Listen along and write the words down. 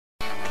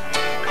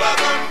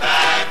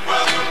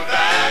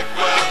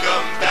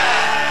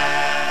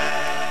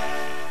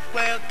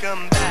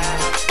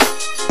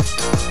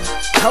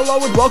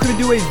Hello and welcome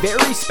to a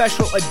very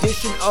special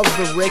edition of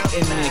the Rick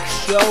and Nick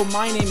Show.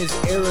 My name is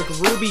Eric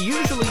Ruby.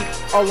 Usually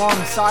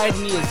alongside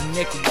me is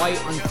Nick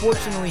White.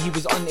 Unfortunately, he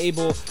was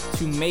unable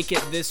to make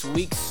it this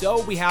week,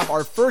 so we have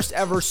our first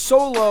ever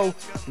solo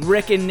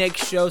Rick and Nick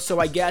Show,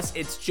 so I guess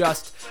it's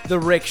just the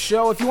Rick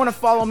Show. If you want to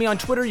follow me on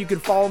Twitter, you can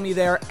follow me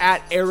there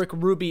at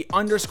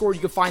 @EricRuby_. You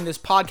can find this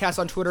podcast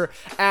on Twitter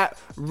at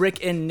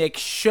Rick and Nick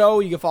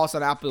Show. You can follow us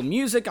on Apple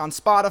Music, on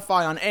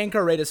Spotify, on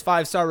Anchor, rate us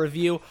 5-star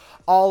review,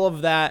 all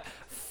of that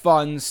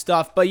fun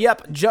stuff. But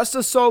yep, just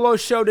a solo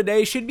show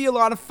today. Should be a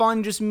lot of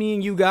fun, just me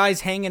and you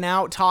guys hanging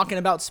out, talking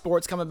about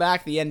sports coming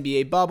back, the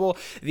NBA bubble,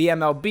 the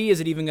MLB.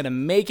 Is it even going to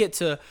make it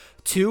to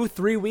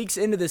 2-3 weeks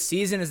into the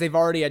season, as they've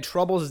already had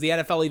troubles? Is the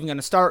NFL even going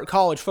to start?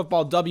 College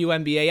football,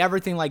 WNBA,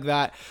 everything like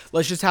that.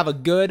 Let's just have a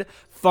good,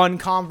 fun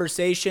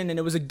conversation. And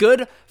it was a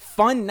good,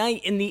 fun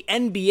night in the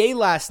NBA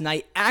last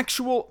night.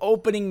 Actual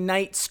opening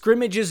night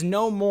scrimmages,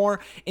 no more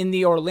in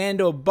the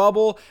Orlando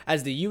bubble,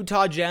 as the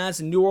Utah Jazz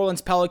and New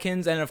Orleans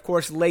Pelicans and of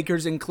course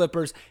Lakers and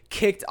Clippers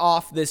kicked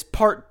off this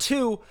part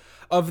 2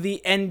 of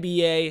the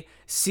NBA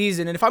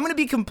season. And if I'm going to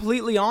be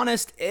completely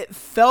honest, it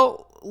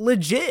felt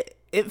legit.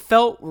 It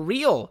felt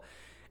real.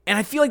 And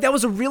I feel like that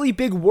was a really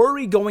big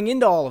worry going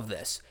into all of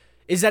this,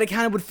 is that it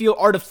kind of would feel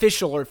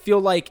artificial or feel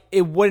like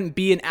it wouldn't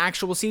be an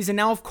actual season.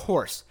 Now, of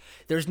course,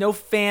 there's no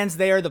fans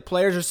there. The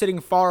players are sitting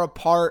far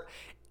apart.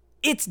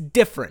 It's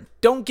different.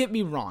 Don't get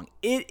me wrong.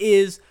 It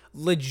is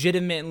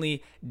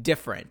legitimately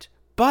different.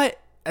 But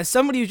as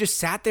somebody who just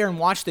sat there and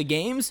watched the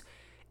games,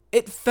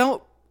 it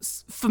felt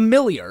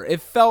familiar.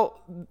 It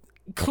felt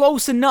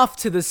close enough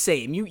to the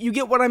same. You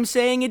get what I'm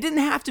saying? It didn't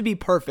have to be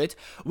perfect.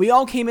 We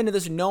all came into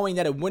this knowing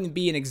that it wouldn't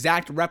be an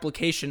exact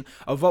replication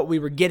of what we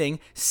were getting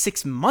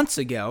 6 months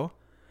ago,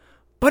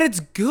 but it's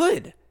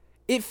good.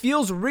 It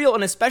feels real,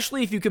 and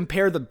especially if you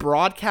compare the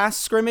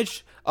broadcast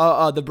scrimmage,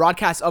 the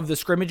broadcast of the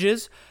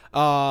scrimmages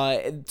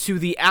to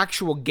the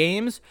actual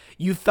games,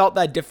 you felt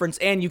that difference,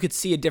 and you could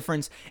see a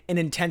difference in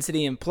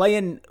intensity and play.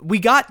 And we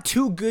got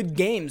 2 good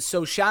games,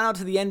 so shout out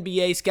to the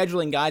NBA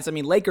scheduling guys. I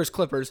mean, Lakers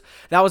Clippers,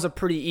 that was a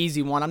pretty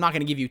easy one. I'm not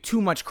going to give you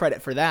too much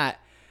credit for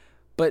that,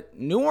 but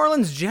New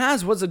Orleans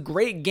Jazz was a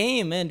great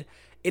game, and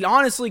it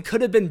honestly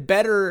could have been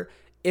better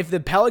if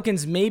the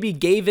Pelicans maybe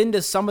gave into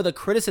some of the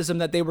criticism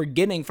that they were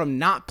getting from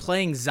not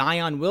playing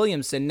Zion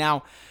Williamson.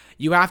 Now,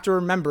 you have to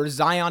remember,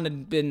 Zion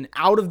had been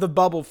out of the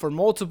bubble for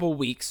multiple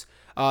weeks,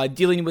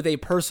 dealing with a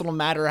personal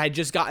matter, had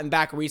just gotten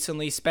back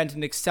recently, spent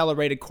an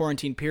accelerated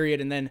quarantine period,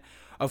 and then,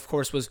 of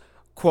course, was,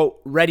 quote,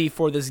 ready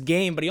for this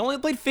game. But he only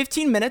played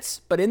 15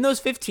 minutes, but in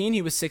those 15,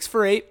 he was 6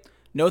 for 8,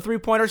 no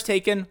three-pointers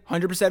taken,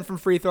 100% from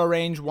free throw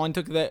range, one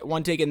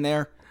taken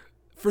there,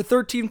 for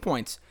 13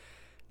 points.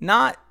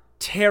 Not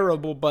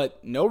terrible, but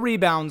no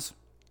rebounds,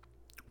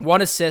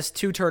 1 assist,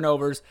 2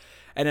 turnovers,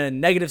 and a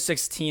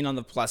 -16 on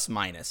the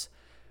plus-minus.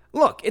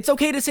 Look, it's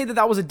okay to say that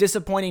that was a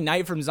disappointing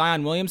night from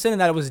Zion Williamson and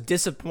that it was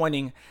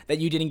disappointing that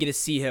you didn't get to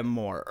see him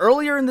more.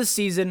 Earlier in the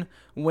season,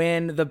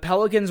 when the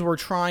Pelicans were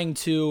trying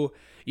to,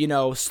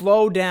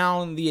 slow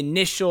down the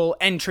initial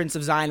entrance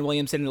of Zion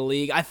Williamson in the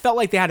league, I felt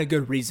like they had a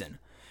good reason.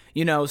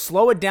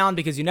 Slow it down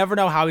because you never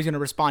know how he's going to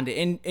respond to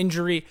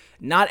injury.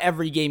 Not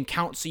every game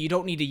counts, so you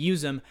don't need to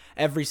use him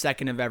every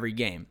second of every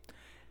game.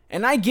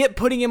 And I get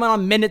putting him on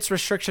a minutes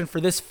restriction for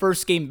this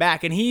first game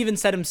back, and he even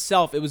said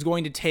himself it was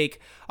going to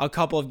take a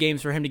couple of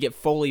games for him to get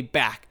fully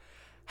back.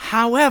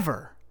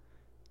 However,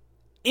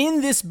 in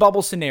this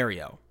bubble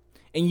scenario,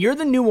 and you're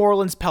the New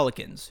Orleans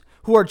Pelicans,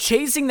 who are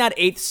chasing that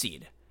 8th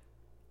seed,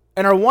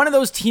 and are one of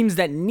those teams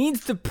that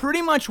needs to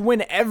pretty much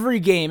win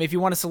every game if you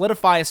want to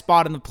solidify a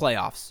spot in the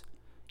playoffs.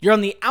 You're on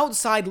the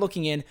outside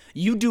looking in.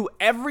 You do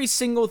every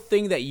single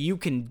thing that you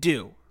can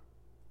do.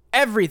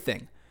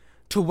 Everything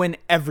to win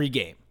every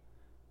game.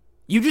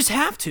 You just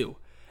have to.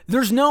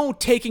 There's no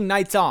taking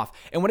nights off.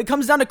 And when it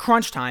comes down to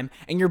crunch time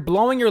and you're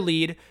blowing your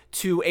lead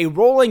to a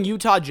rolling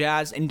Utah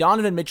Jazz and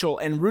Donovan Mitchell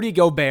and Rudy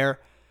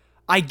Gobert,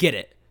 I get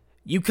it.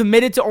 You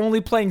committed to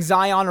only playing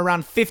Zion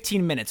around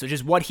 15 minutes, which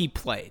is what he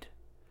played.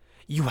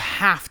 You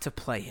have to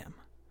play him.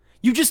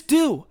 You just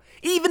do.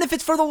 Even if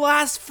it's for the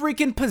last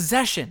freaking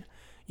possession.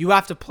 You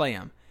have to play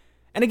him.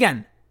 And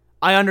again,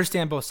 I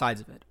understand both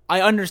sides of it. I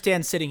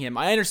understand sitting him.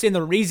 I understand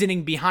the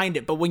reasoning behind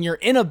it. But when you're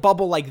in a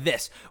bubble like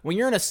this, when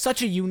you're in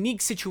such a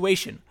unique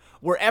situation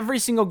where every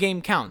single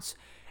game counts,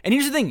 and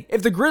here's the thing,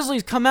 if the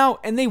Grizzlies come out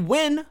and they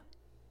win,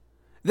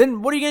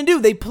 then what are you going to do?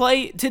 They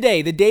play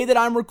today, the day that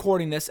I'm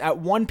recording this, at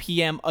 1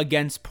 p.m.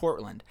 against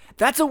Portland.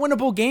 That's a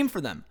winnable game for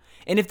them.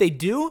 And if they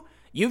do,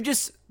 you've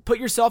just put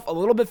yourself a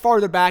little bit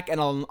farther back and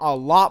a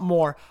lot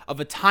more of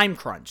a time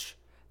crunch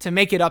to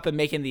make it up and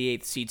make in the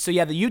 8th seed. So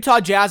yeah, the Utah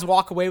Jazz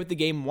walk away with the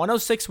game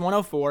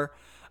 106-104.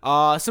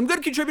 Some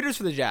good contributors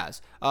for the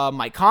Jazz.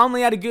 Mike Conley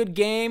had a good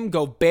game.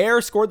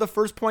 Gobert scored the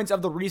first points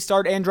of the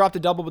restart and dropped a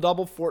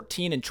double-double,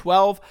 14 and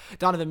 12.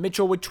 Donovan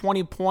Mitchell with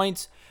 20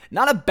 points.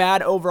 Not a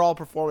bad overall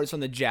performance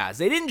from the Jazz.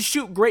 They didn't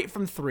shoot great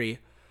from 3.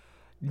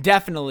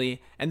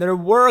 Definitely. And there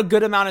were a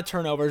good amount of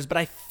turnovers, but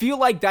I feel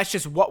like that's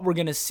just what we're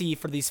going to see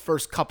for these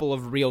first couple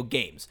of real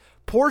games.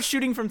 Poor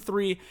shooting from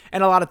three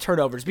and a lot of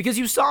turnovers, because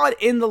you saw it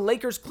in the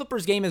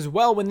Lakers-Clippers game as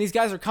well when these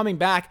guys are coming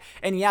back,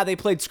 and yeah, they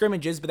played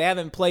scrimmages, but they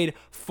haven't played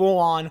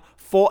full-on,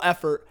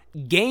 full-effort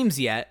games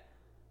yet.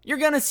 You're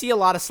going to see a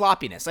lot of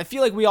sloppiness. I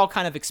feel like we all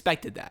kind of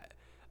expected that.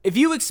 If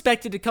you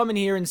expected to come in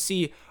here and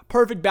see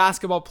perfect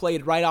basketball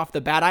played right off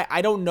the bat,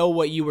 I don't know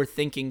what you were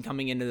thinking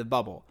coming into the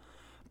bubble.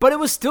 But it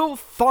was still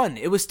fun.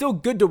 It was still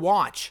good to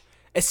watch,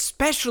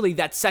 especially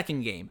that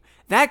second game.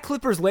 That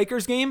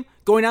Clippers-Lakers game,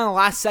 going down the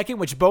last second,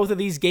 which both of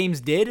these games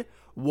did,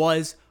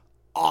 was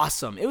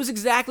awesome. It was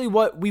exactly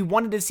what we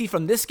wanted to see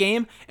from this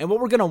game and what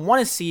we're going to want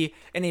to see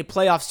in a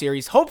playoff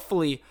series,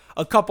 hopefully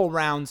a couple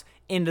rounds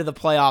into the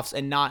playoffs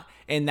and not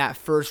in that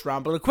first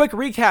round. But a quick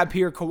recap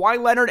here. Kawhi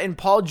Leonard and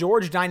Paul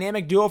George,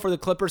 dynamic duo for the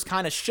Clippers,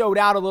 kind of showed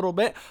out a little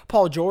bit.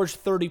 Paul George,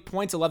 30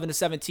 points, 11 to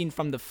 17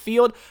 from the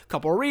field.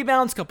 Couple of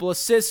rebounds, couple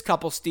assists,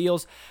 couple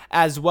steals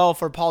as well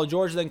for Paul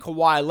George. Then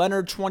Kawhi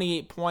Leonard,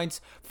 28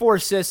 points, 4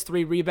 assists,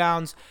 3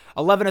 rebounds,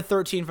 11 to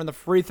 13 from the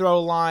free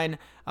throw line,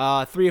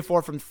 3 or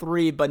 4 from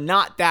 3, but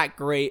not that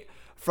great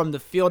from the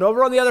field.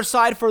 Over on the other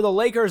side for the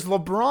Lakers,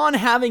 LeBron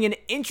having an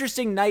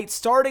interesting night,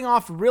 starting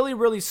off really,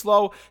 really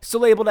slow,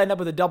 still able to end up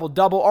with a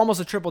double-double, almost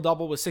a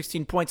triple-double with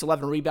 16 points,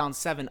 11 rebounds,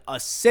 7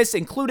 assists,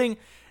 including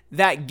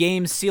that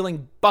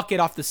game-sealing bucket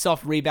off the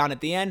self-rebound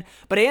at the end.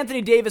 But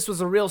Anthony Davis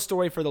was a real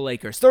story for the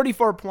Lakers.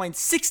 34 points,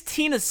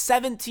 16 of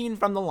 17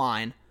 from the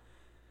line,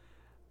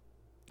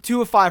 2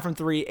 of 5 from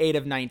 3, 8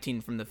 of 19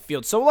 from the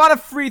field. So a lot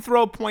of free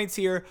throw points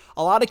here,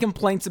 a lot of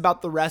complaints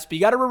about the refs. But you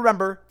got to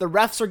remember, the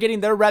refs are getting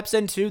their reps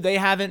in too. They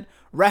haven't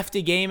refed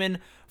a game in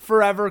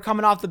forever.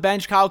 Coming off the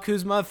bench, Kyle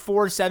Kuzma,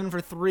 4-7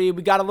 for 3.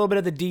 We got a little bit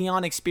of the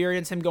Dion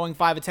experience, him going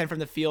 5 of 10 from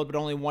the field, but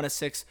only 1 of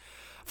 6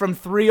 from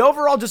 3.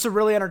 Overall, just a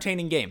really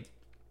entertaining game.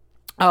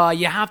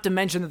 You have to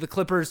mention that the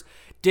Clippers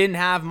didn't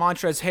have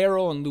Montrezl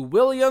Harrell and Lou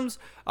Williams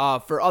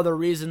for other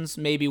reasons,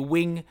 maybe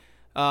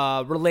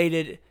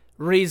wing-related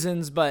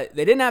reasons, but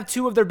they didn't have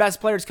 2 of their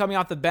best players coming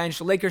off the bench.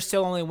 The Lakers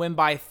still only win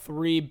by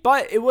 3,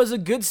 but it was a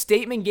good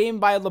statement game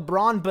by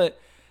LeBron, but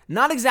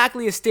not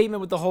exactly a statement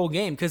with the whole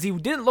game because he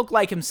didn't look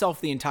like himself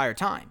the entire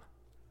time.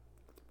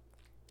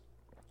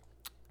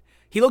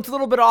 He looked a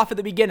little bit off at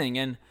the beginning,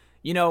 and,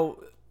 you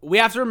know, we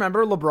have to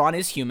remember LeBron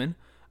is human.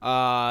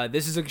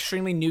 This is an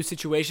extremely new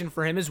situation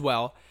for him as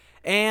well,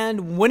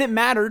 and when it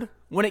mattered,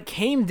 when it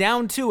came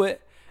down to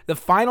it, the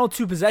final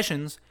 2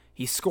 possessions,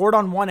 he scored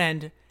on one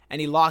end, and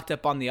he locked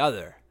up on the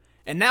other.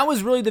 And that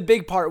was really the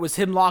big part, was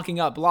him locking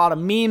up. A lot of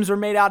memes were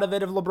made out of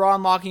it, of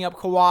LeBron locking up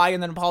Kawhi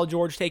and then Paul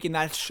George taking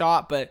that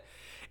shot. But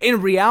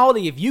in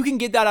reality, if you can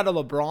get that out of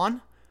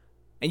LeBron,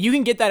 and you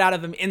can get that out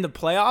of him in the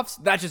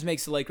playoffs, that just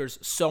makes the Lakers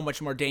so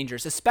much more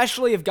dangerous,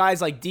 especially if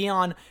guys like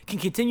Dion can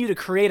continue to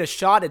create a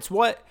shot. It's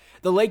what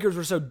the Lakers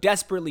were so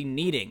desperately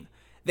needing.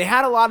 They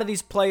had a lot of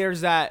these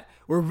players that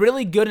were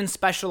really good and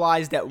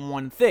specialized at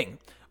one thing.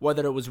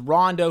 Whether it was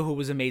Rondo, who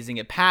was amazing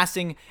at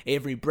passing,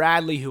 Avery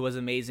Bradley, who was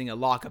amazing at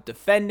lock-up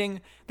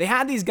defending. They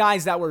had these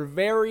guys that were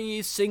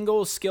very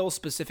single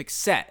skill-specific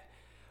set,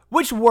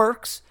 which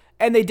works,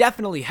 and they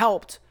definitely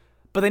helped,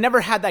 but they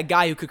never had that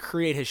guy who could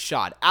create his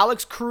shot.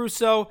 Alex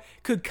Caruso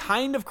could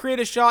kind of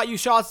create a shot. You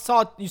saw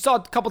a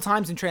couple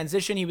times in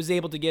transition. He was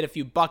able to get a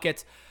few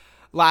buckets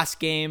last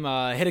game,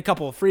 hit a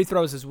couple of free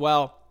throws as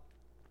well.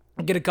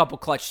 Get a couple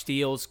clutch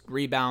steals,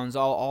 rebounds,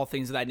 all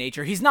things of that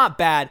nature. He's not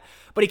bad,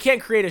 but he can't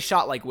create a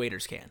shot like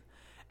Waiters can.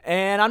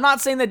 And I'm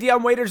not saying that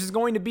Dion Waiters is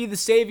going to be the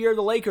savior of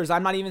the Lakers.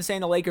 I'm not even saying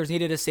the Lakers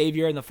needed a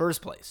savior in the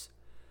first place.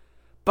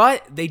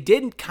 But they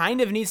did kind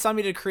of need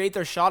somebody to create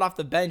their shot off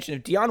the bench. And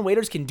if Dion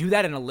Waiters can do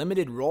that in a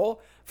limited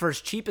role for as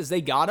cheap as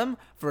they got him,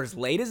 for as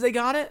late as they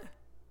got it,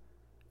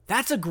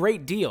 that's a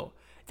great deal.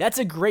 That's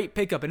a great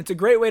pickup, and it's a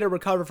great way to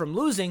recover from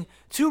losing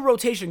 2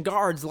 rotation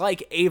guards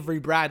like Avery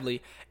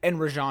Bradley and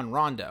Rajon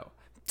Rondo.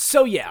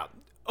 So yeah,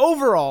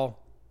 overall,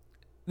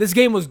 this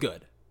game was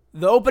good.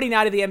 The opening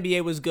night of the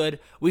NBA was good.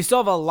 We still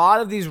have a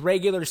lot of these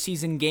regular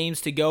season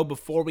games to go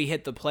before we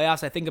hit the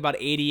playoffs. I think about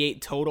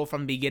 88 total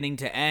from beginning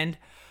to end.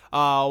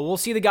 We'll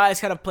see the guys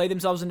kind of play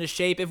themselves into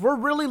shape. If we're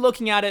really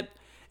looking at it,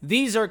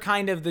 these are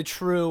kind of the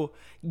true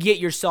get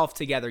yourself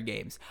together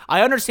games.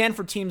 I understand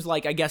for teams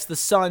like, I guess, the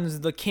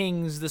Suns, the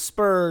Kings, the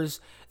Spurs,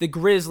 the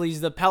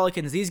Grizzlies, the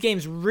Pelicans, these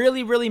games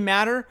really, really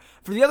matter.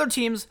 For the other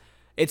teams,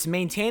 it's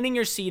maintaining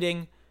your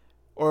seeding,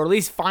 or at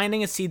least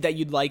finding a seed that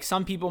you'd like.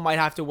 Some people might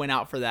have to win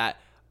out for that,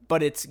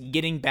 but it's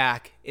getting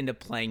back into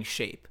playing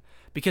shape.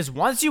 Because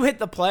once you hit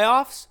the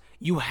playoffs,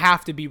 you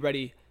have to be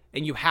ready,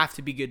 and you have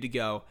to be good to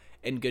go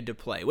and good to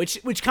play,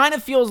 which kind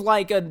of feels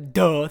like a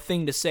duh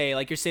thing to say.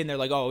 Like, you're sitting there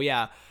like, oh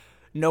yeah,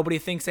 nobody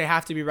thinks they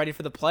have to be ready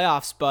for the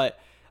playoffs, but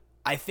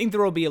I think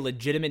there will be a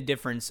legitimate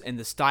difference in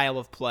the style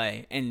of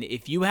play. And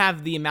if you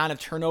have the amount of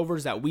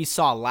turnovers that we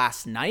saw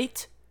last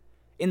night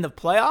in the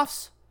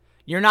playoffs,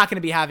 you're not going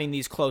to be having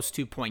these close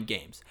 2-point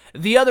games.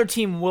 The other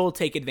team will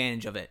take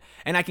advantage of it,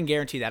 and I can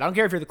guarantee that. I don't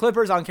care if you're the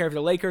Clippers, I don't care if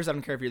you're the Lakers, I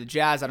don't care if you're the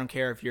Jazz, I don't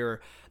care if you're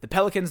the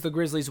Pelicans, the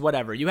Grizzlies,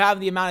 whatever. You have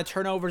the amount of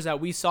turnovers that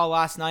we saw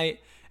last night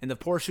and the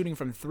poor shooting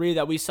from 3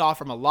 that we saw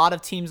from a lot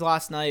of teams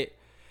last night.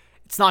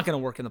 it's not going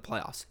to work in the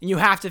playoffs. And you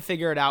have to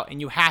figure it out,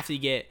 and you have to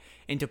get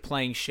into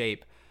playing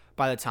shape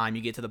by the time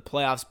you get to the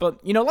playoffs.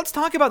 But, let's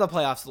talk about the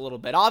playoffs a little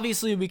bit.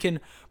 Obviously, we can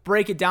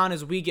break it down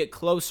as we get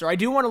closer. I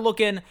do want to look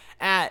in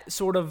at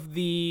sort of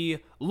the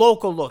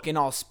local look in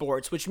all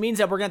sports, which means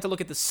that we're going to have to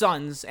look at the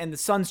Suns and the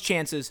Suns'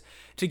 chances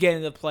to get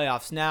into the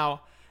playoffs.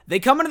 Now, they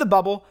come into the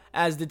bubble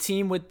as the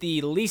team with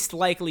the least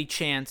likely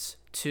chance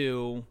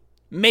to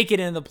make it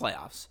into the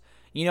playoffs.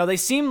 They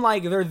seem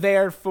like they're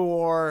there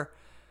for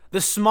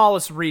the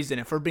smallest reason,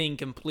 if we're being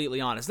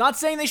completely honest. Not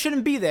saying they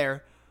shouldn't be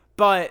there,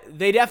 but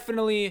they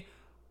definitely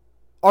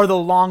are the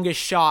longest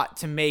shot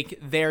to make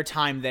their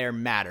time there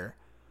matter.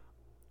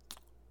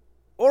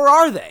 Or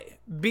are they?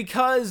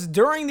 Because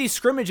during these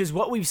scrimmages,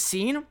 what we've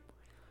seen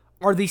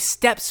are these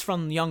steps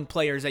from young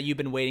players that you've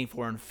been waiting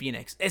for in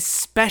Phoenix,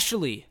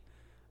 especially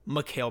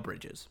Mikal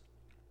Bridges.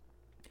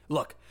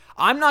 Look,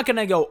 I'm not going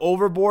to go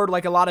overboard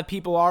like a lot of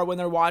people are when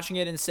they're watching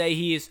it and say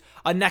he's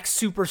a next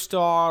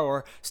superstar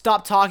or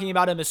stop talking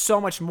about him as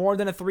so much more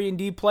than a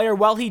 3-and-D player.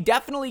 Well, he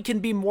definitely can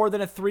be more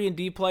than a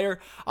 3-and-D player.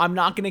 I'm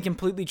not going to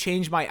completely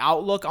change my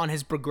outlook on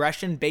his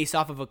progression based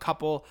off of a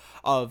couple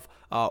of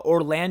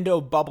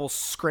Orlando bubble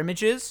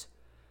scrimmages.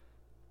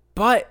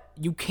 But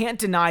you can't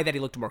deny that he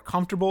looked more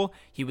comfortable.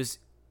 He was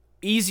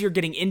easier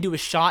getting into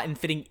his shot and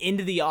fitting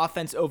into the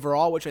offense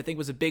overall, which I think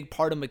was a big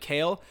part of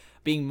Mikal,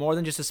 being more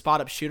than just a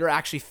spot-up shooter,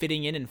 actually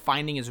fitting in and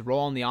finding his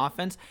role in the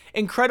offense.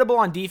 Incredible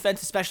on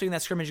defense, especially in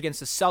that scrimmage against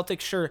the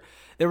Celtics. Sure,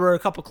 there were a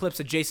couple clips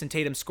of Jason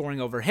Tatum scoring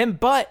over him,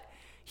 but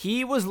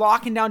he was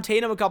locking down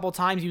Tatum a couple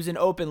times. He was in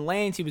open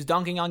lanes. He was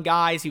dunking on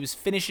guys. He was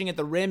finishing at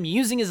the rim,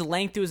 using his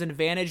length to his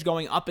advantage,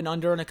 going up and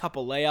under in a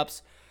couple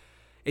layups.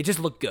 It just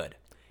looked good.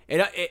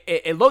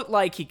 It looked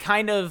like he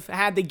kind of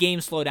had the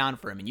game slow down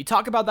for him. And you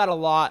talk about that a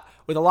lot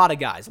with a lot of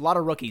guys, a lot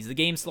of rookies, the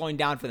game slowing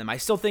down for them. I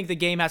still think the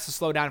game has to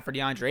slow down for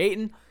DeAndre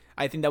Ayton.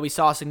 I think that we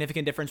saw a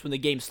significant difference when the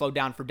game slowed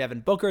down for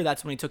Devin Booker.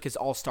 That's when he took his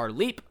all-star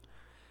leap.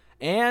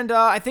 And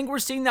I think we're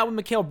seeing that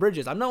with Mikal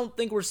Bridges. I don't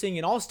think we're seeing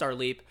an all-star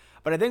leap,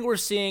 but I think we're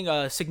seeing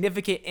a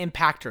significant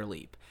impactor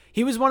leap.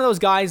 He was one of those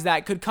guys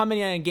that could come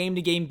in on a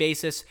game-to-game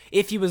basis.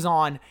 If he was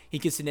on, he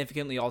could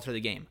significantly alter the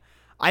game.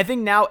 I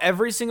think now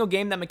every single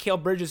game that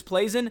Mikal Bridges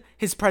plays in,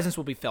 his presence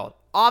will be felt.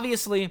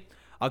 Obviously,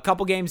 a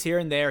couple games here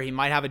and there, he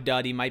might have a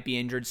dud, he might be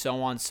injured,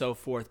 so on and so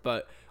forth.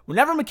 But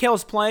whenever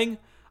Mikal's playing,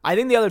 I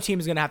think the other team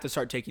is going to have to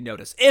start taking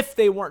notice, if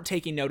they weren't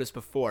taking notice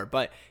before.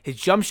 But his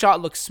jump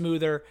shot looks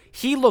smoother.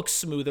 He looks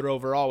smoother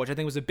overall, which I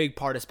think was a big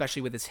part,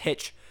 especially with his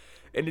hitch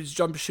and his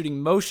jump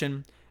shooting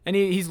motion. And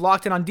he's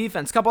locked in on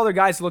defense. A couple other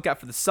guys to look at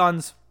for the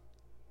Suns.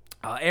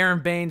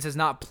 Aaron Baines has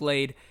not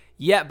played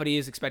yet, but he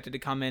is expected to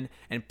come in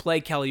and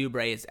play. Kelly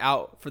Oubre is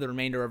out for the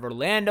remainder of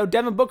Orlando.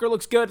 Devin Booker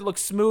looks good,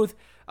 looks smooth.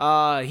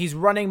 He's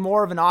running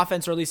more of an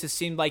offense, or at least it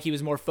seemed like he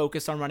was more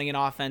focused on running an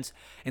offense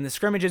in the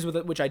scrimmages, with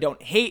it, which I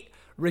don't hate.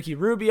 Ricky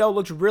Rubio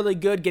looked really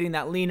good, getting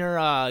that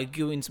leaner,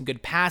 doing some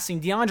good passing.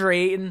 DeAndre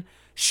Ayton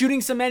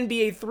shooting some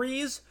NBA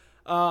threes.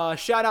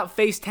 Shout out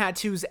face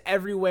tattoos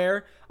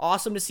everywhere.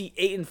 Awesome to see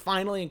Ayton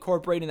finally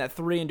incorporating that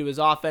three into his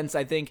offense.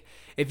 I think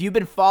if you've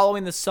been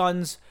following the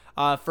Suns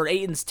for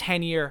Ayton's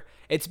tenure,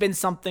 it's been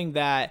something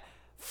that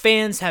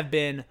fans have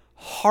been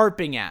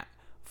harping at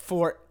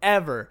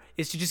forever,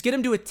 is to just get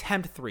him to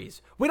attempt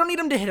threes. We don't need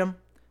him to hit them.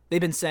 They've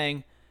been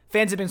saying,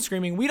 fans have been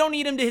screaming, we don't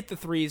need him to hit the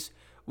threes.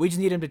 We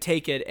just need him to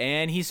take it.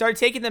 And he started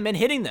taking them and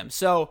hitting them.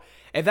 So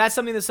if that's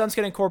something the Suns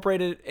can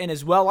incorporate it in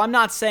as well, I'm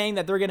not saying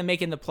that they're going to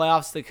make it in the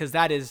playoffs, because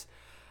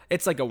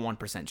it's like a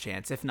 1%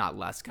 chance, if not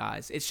less,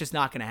 guys. It's just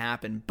not going to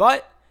happen.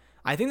 But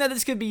I think that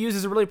this could be used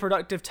as a really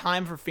productive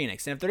time for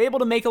Phoenix. And if they're able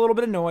to make a little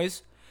bit of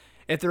noise,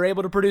 if they're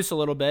able to produce a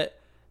little bit,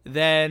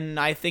 then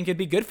I think it'd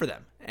be good for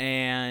them.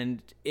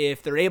 And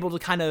if they're able to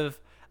kind of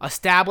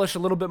establish a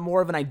little bit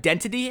more of an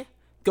identity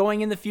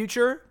going in the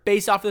future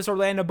based off this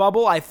Orlando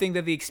bubble, I think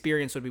that the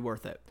experience would be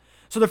worth it.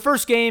 So the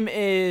first game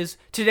is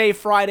today,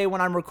 Friday,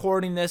 when I'm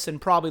recording this, and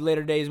probably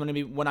later days when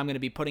I'm going to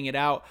be putting it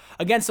out,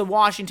 against the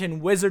Washington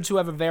Wizards, who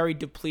have a very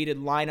depleted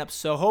lineup.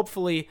 So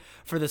hopefully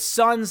for the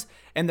Suns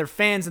and their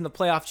fans and the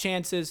playoff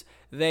chances,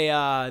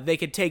 they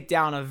could take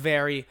down a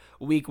very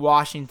weak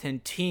Washington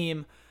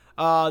team.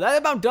 That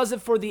about does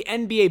it for the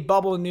NBA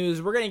bubble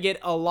news. We're going to get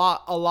a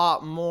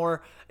lot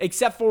more,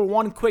 except for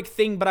one quick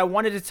thing, but I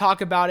wanted to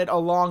talk about it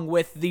along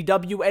with the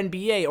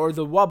WNBA, or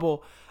the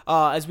Wubble,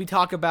 as we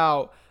talk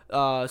about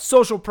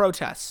social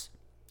protests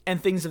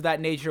and things of that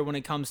nature when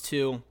it comes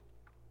to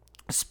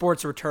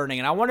sports returning.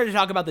 And I wanted to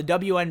talk about the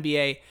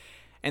WNBA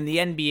and the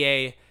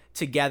NBA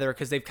together,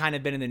 because they've kind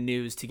of been in the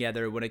news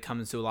together when it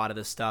comes to a lot of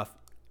this stuff.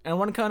 And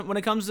when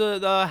it comes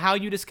to how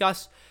you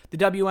discuss the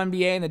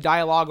WNBA and the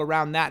dialogue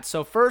around that.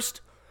 So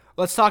first,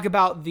 let's talk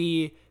about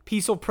the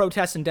peaceful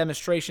protests and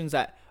demonstrations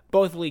that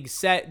both leagues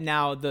set.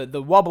 Now, the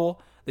Wubble,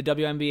 the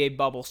WNBA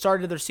bubble,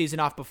 started their season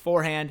off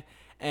beforehand,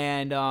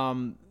 and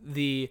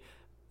the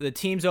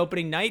team's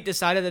opening night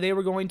decided that they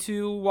were going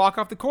to walk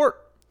off the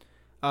court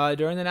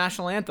during the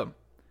national anthem.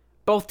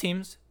 Both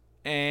teams.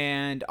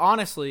 And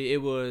honestly,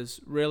 it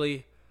was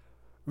really,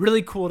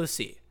 really cool to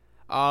see.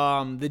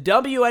 The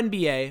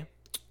WNBA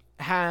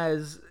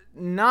has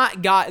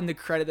not gotten the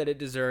credit that it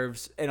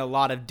deserves in a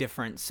lot of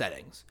different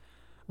settings.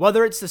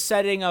 Whether it's the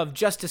setting of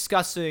just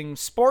discussing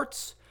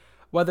sports,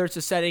 whether it's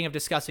a setting of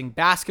discussing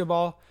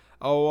basketball,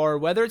 or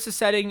whether it's a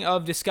setting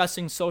of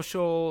discussing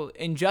social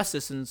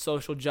injustice and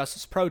social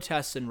justice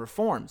protests and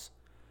reforms.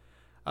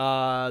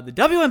 The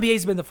WNBA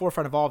has been the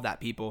forefront of all of that,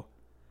 people.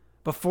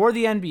 Before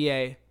the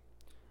NBA,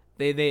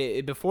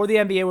 before the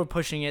NBA were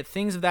pushing it,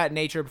 things of that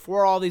nature,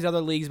 before all these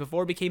other leagues,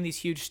 before it became these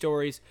huge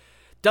stories,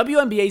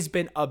 WNBA's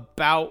been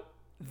about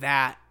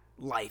that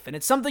life, and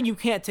it's something you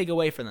can't take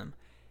away from them.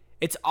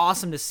 It's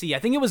awesome to see. I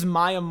think it was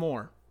Maya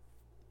Moore.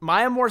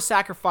 Maya Moore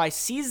sacrificed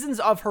seasons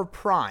of her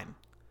prime.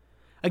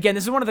 Again,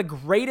 this is one of the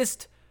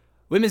greatest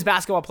women's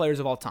basketball players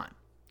of all time.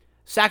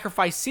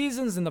 Sacrificed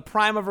seasons in the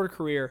prime of her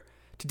career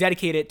to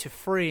dedicate it to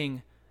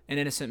freeing an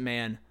innocent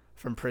man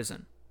from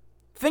prison.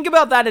 Think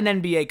about that in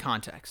NBA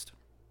context.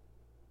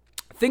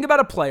 Think about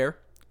a player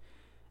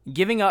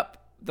giving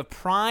up the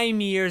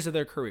prime years of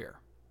their career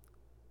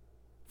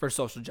for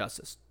social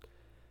justice.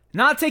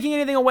 Not taking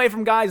anything away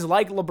from guys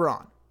like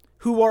LeBron,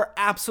 who are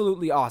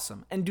absolutely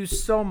awesome and do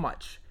so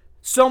much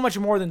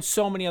more than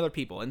so many other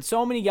people. And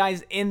so many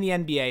guys in the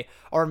NBA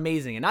are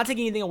amazing. And not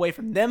taking anything away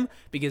from them,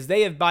 because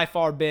they have by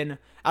far been,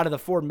 out of the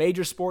four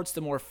major sports,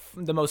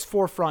 the most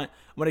forefront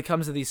when it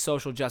comes to these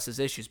social justice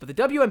issues. But the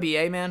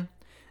WNBA, man,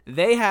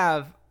 they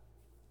have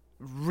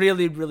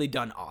really, really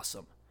done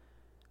awesome.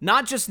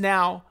 Not just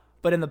now,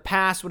 but in the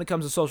past when it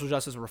comes to social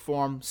justice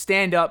reform.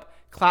 Stand up,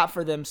 clap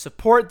for them,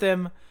 support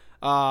them.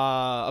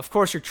 Of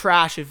course, you're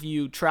trash if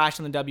you trash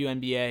on the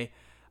WNBA.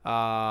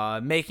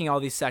 Making all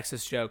these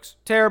sexist jokes.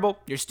 Terrible.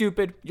 You're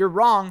stupid. You're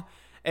wrong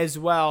as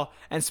well.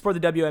 And support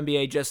the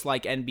WNBA just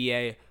like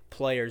NBA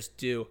players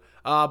do.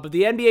 But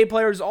the NBA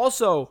players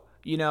also,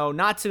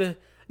 not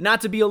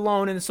to be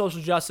alone in the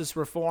social justice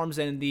reforms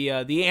and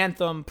the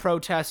anthem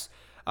protests.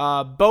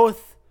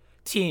 Both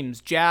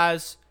teams,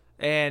 Jazz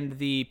and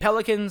the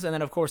Pelicans, and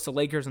then of course the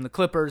Lakers and the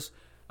Clippers,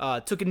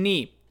 took a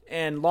knee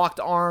and locked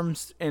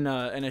arms in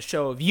a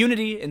show of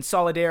unity and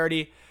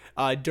solidarity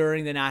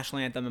during the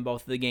national anthem in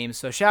both of the games.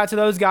 So shout out to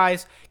those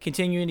guys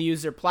continuing to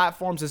use their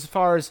platforms. As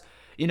far as,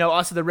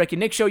 us at the Rick and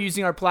Nick Show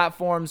using our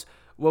platforms,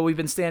 what we've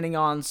been standing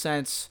on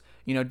since,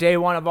 day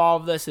one of all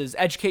of this is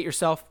educate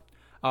yourself,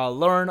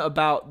 learn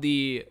about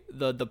the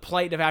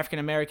plight of African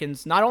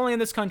Americans, not only in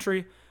this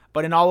country,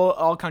 but in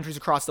all countries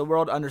across the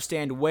world.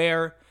 Understand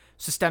where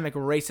systemic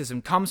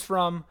racism comes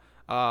from,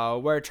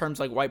 where terms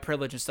like white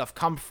privilege and stuff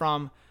come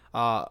from.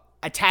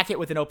 Attack it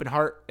with an open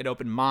heart, an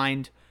open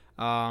mind.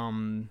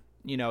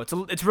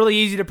 It's really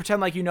easy to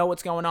pretend like you know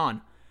what's going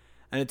on,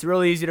 and it's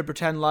really easy to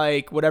pretend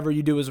like whatever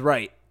you do is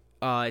right.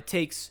 It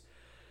takes,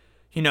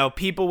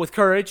 people with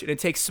courage, and it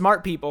takes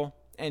smart people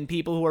and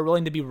people who are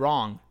willing to be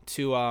wrong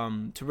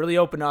to really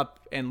open up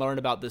and learn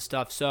about this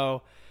stuff.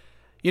 So,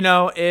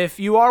 if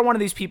you are one of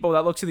these people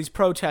that looks at these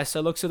protests,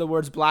 that looks at the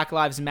words Black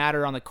Lives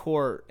Matter on the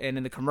court and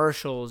in the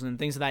commercials and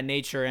things of that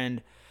nature,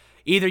 and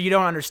either you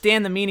don't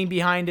understand the meaning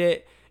behind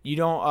it, you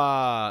don't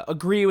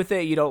agree with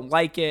it, you don't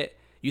like it,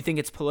 you think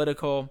it's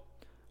political,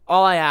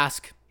 all I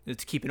ask is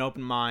to keep an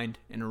open mind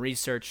and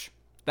research.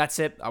 That's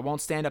it. I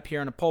won't stand up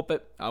here in a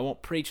pulpit. I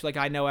won't preach like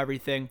I know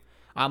everything.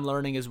 I'm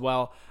learning as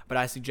well, but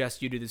I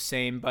suggest you do the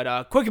same.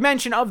 But quick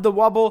mention of the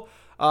Wubble.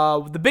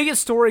 The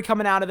biggest story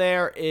coming out of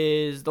there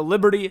is the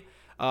Liberty,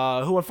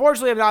 who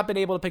unfortunately have not been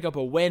able to pick up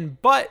a win,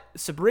 but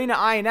Sabrina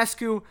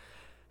Ionescu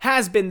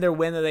has been their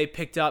win that they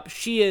picked up.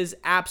 She is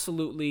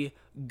absolutely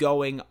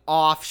going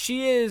off.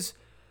 She is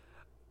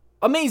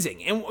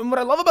amazing. And what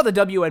I love about the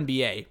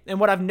WNBA, and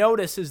what I've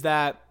noticed, is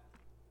that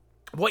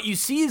what you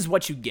see is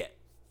what you get.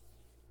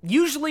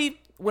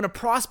 Usually, when a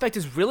prospect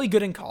is really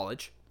good in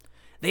college,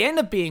 they end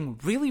up being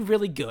really,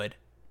 really good,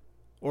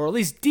 or at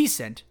least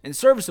decent and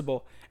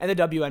serviceable in the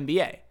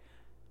WNBA.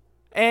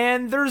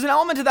 And there's an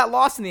element to that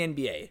lost in the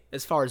NBA,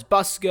 as far as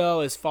busts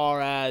go, as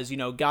far as,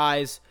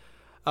 guys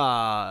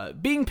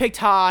being picked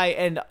high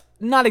and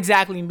not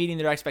exactly meeting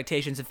their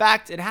expectations. In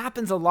fact, it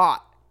happens a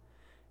lot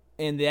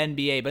in the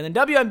NBA, but in the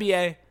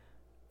WNBA,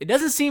 it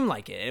doesn't seem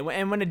like it.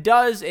 And when it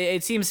does,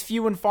 it seems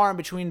few and far in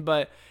between.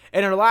 But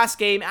in her last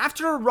game,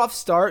 after a rough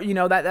start,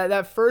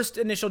 that first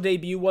initial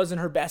debut wasn't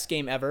her best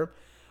game ever.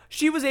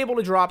 She was able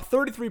to drop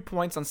 33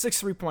 points on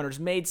 6 3-pointers,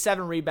 made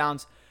 7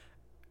 rebounds,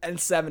 and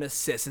 7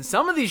 assists. And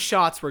some of these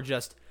shots were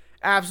just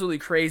absolutely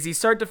crazy.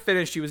 Start to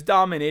finish, she was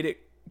dominating.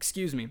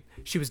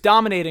 She was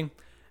dominating,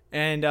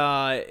 and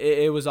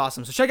it was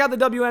awesome. So check out the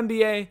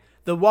WNBA,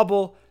 the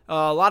Wubble.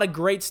 A lot of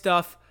great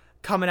stuff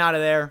coming out of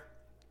there,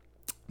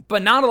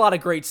 but not a lot of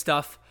great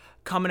stuff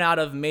coming out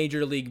of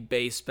Major League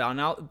Baseball.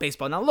 Now,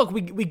 look,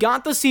 we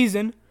got the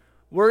season.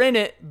 We're in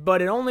it, but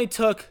it only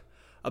took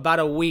about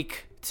a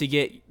week to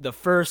get the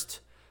first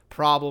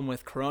problem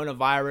with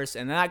coronavirus,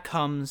 and that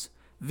comes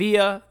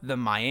via the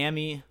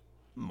Miami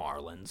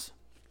Marlins.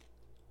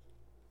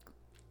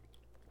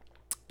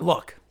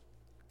 Look,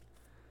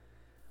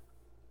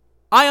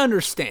 I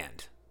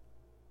understand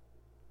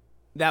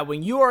that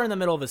when you are in the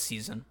middle of a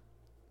season,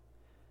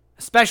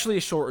 especially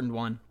a shortened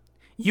one,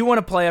 you want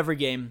to play every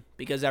game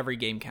because every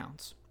game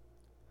counts.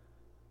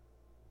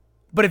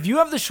 But if you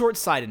have the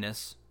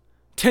short-sightedness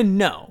to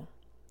know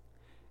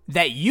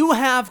that you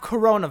have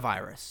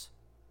coronavirus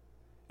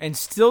and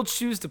still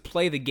choose to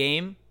play the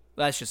game,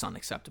 that's just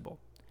unacceptable.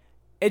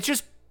 It's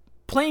just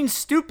plain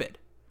stupid.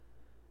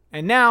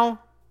 And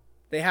now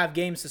they have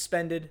games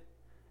suspended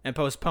and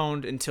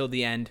postponed until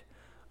the end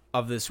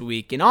of this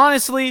week. And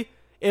honestly,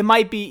 it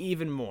might be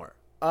even more.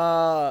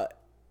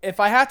 If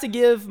I have to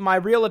give my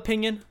real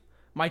opinion,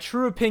 my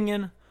true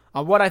opinion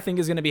on what I think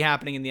is going to be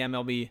happening in the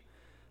MLB,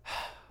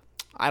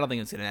 I don't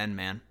think it's going to end,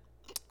 man.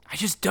 I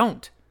just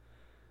don't.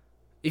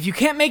 If you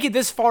can't make it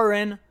this far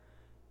in,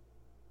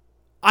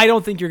 I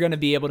don't think you're going to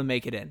be able to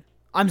make it in.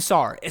 I'm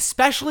sorry.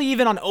 Especially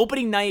even on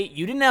opening night,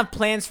 you didn't have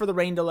plans for the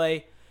rain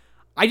delay.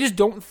 I just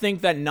don't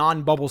think that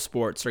non-bubble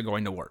sports are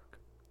going to work.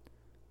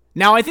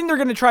 Now, I think they're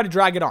going to try to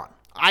drag it on.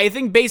 I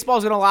think baseball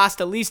is going to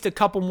last at least a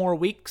couple more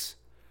weeks.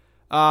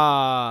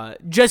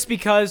 Just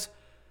because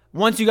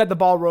once you got the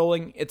ball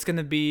rolling, it's going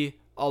to be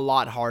a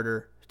lot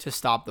harder to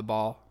stop the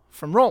ball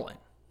from rolling.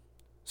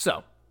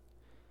 So,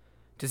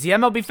 does the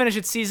MLB finish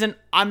its season?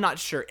 I'm not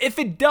sure. If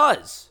it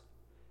does,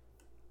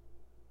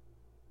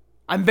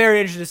 I'm very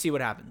interested to see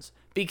what happens.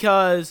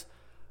 Because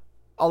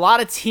a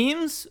lot of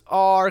teams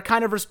are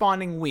kind of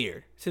responding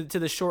weird to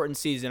the shortened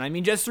season. I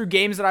mean, just through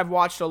games that I've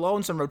watched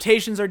alone, some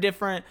rotations are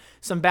different,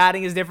 some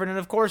batting is different, and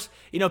of course,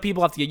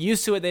 people have to get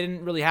used to it. They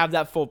didn't really have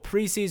that full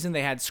preseason.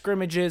 They had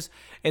scrimmages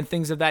and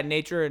things of that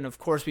nature, and of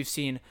course, we've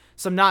seen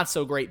some not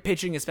so great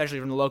pitching, especially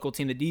from the local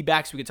team, the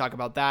D-backs. We could talk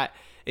about that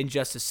in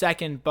just a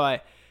second,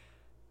 but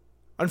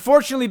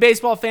unfortunately,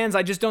 baseball fans,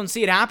 I just don't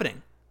see it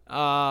happening.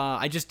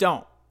 I just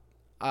don't.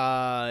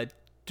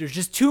 There's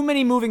just too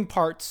many moving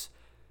parts.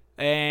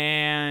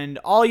 And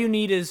all you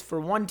need is for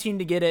one team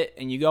to get it,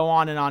 and you go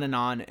on and on and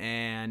on,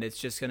 and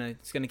it's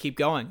gonna keep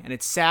going. And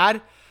it's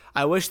sad.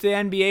 I wish the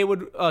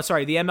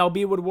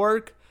MLB would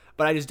work,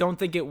 but I just don't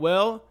think it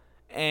will.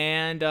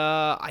 And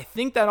I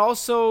think that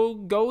also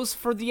goes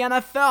for the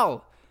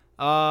NFL.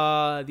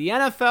 The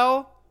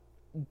NFL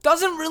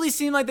doesn't really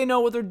seem like they know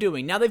what they're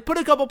doing. Now they've put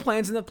a couple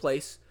plans into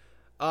place.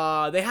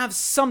 They have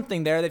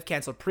something there. They've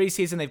canceled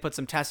preseason. They've put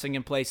some testing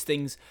in place,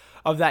 things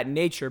of that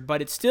nature.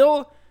 But it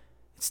still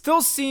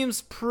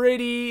seems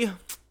pretty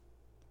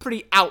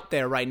out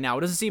there right now.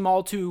 It doesn't seem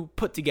all too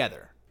put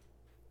together.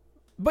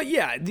 But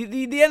yeah,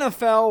 the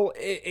NFL,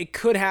 it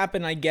could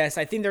happen, I guess.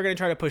 I think they're going to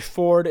try to push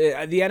forward.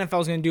 The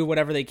NFL is going to do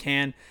whatever they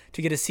can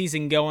to get a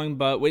season going.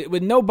 But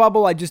with no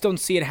bubble, I just don't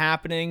see it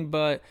happening.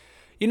 But,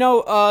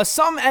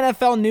 some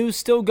NFL news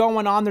still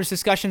going on. There's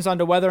discussions on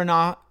to whether or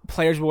not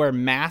players will wear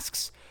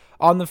masks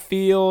on the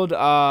field.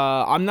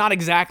 I'm not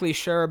exactly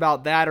sure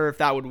about that or if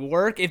that would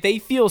work. If they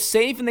feel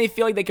safe and they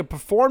feel like they can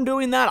perform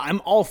doing that,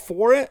 I'm all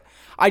for it.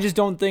 I just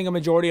don't think a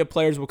majority of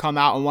players will come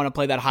out and want to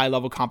play that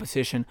high-level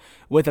competition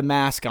with a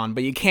mask on.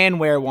 But you can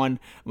wear one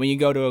when you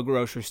go to a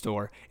grocery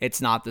store. It's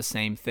not the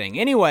same thing.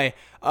 Anyway,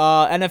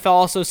 NFL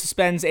also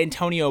suspends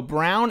Antonio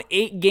Brown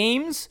 8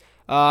 games.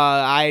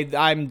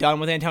 I'm done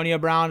with Antonio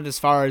Brown as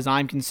far as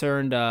I'm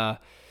concerned.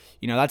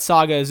 That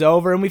saga is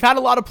over. And we've had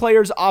a lot of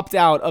players opt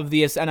out of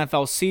this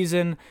NFL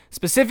season.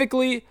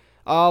 Specifically,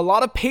 a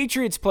lot of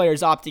Patriots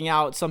players opting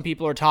out. Some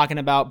people are talking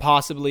about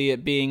possibly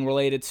it being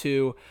related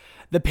to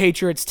the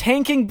Patriots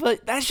tanking,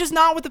 but that's just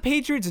not what the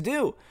Patriots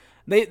do.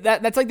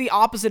 That's like the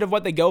opposite of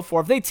what they go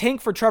for. If they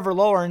tank for Trevor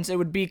Lawrence, it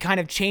would be kind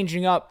of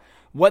changing up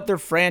what their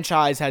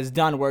franchise has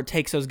done, where it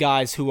takes those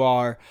guys who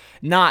are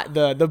not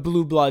the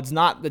blue bloods,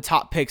 not the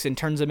top picks, and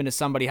turns them into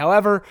somebody.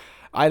 However,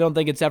 I don't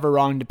think it's ever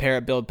wrong to pair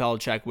Bill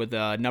Belichick with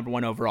a number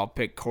 1 overall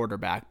pick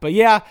quarterback. But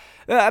yeah,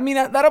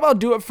 that'll about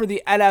do it for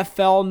the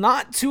NFL.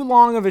 Not too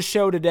long of a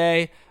show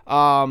today.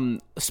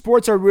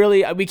 Sports are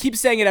really, we keep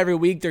saying it every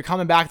week, they're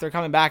coming back,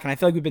 and I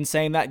feel like we've been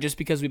saying that just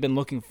because we've been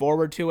looking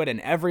forward to it, and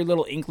every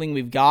little inkling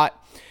we've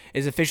got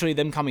is officially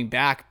them coming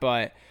back.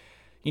 But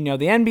the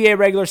NBA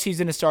regular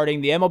season is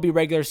starting, the MLB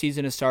regular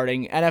season is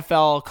starting,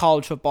 NFL,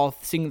 college football,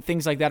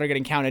 things like that are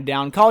getting counted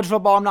down. College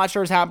football, I'm not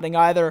sure is happening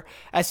either.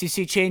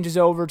 SEC changes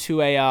over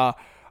to a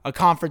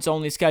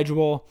conference-only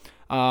schedule.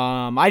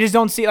 I just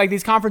don't see,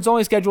 these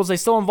conference-only schedules, they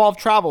still involve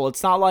travel.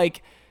 It's not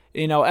like,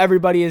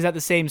 everybody is at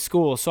the same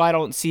school, so I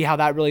don't see how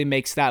that really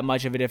makes that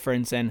much of a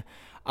difference, and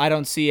I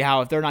don't see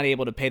how, if they're not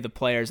able to pay the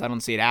players, I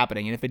don't see it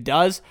happening. And if it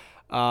does,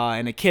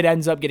 and a kid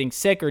ends up getting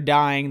sick or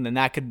dying, then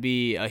that could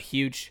be a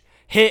huge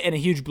hit and a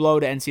huge blow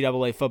to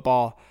NCAA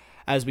football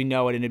as we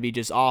know it, and it'd be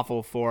just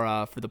awful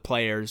for the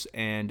players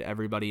and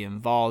everybody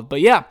involved. But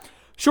yeah,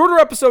 shorter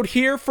episode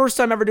here. First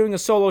time ever doing a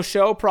solo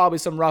show. Probably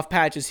some rough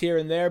patches here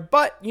and there,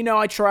 but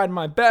I tried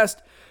my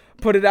best.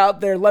 Put it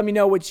out there. Let me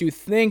know what you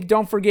think.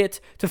 Don't forget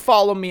to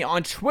follow me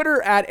on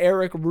Twitter at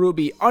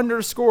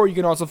EricRuby_. You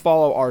can also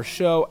follow our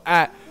show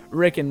at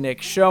Rick and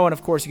Nick Show, and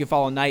of course you can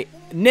follow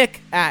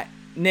Nick at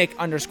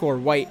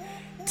Nick_White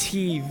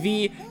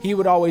TV. He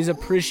would always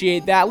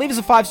appreciate that. Leave us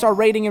a 5-star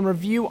rating and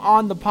review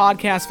on the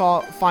podcast.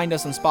 Find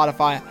us on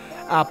Spotify,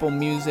 Apple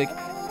Music,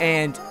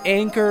 and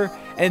Anchor.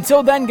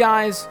 Until then,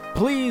 guys,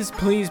 please,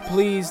 please,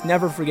 please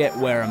never forget,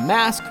 wear a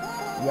mask,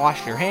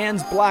 wash your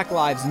hands, Black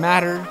Lives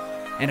Matter,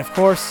 And of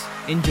course,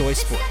 enjoy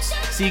sports.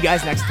 See you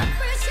guys next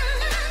time.